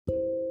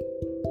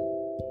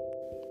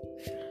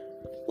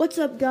What's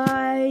up,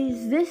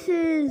 guys? This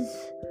is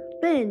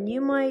Ben.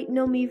 You might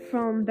know me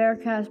from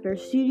Bearcast Bear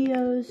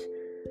Studios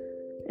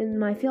and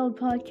my failed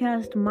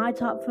podcast, My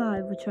Top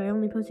 5, which I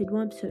only posted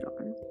one episode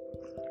on.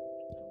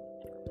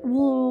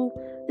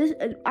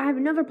 I have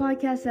another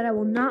podcast that I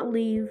will not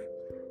leave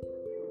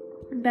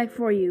back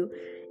for you.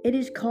 It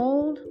is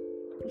called,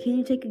 can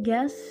you take a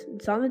guess?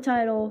 It's on the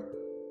title.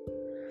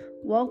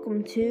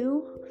 Welcome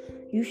to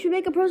You Should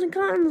Make a Pros and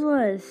Cons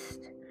List.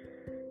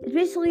 It's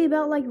basically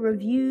about,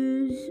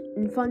 reviews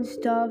and fun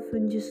stuff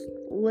and just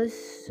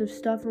lists of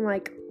stuff and,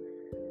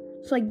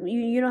 it's like,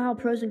 you know how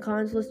pros and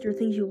cons lists are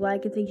things you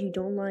like and things you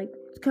don't like?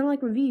 It's kind of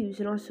like reviews,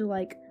 and also,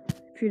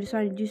 if you're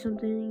deciding to do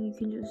something, you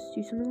can just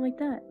do something like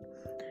that.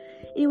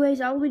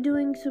 Anyways, I'll be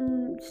doing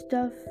some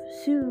stuff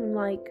soon,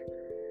 like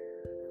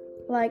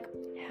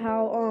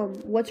how,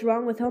 what's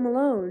wrong with Home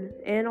Alone,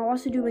 and I'm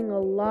also doing a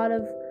lot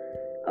of,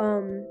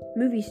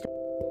 movie stuff.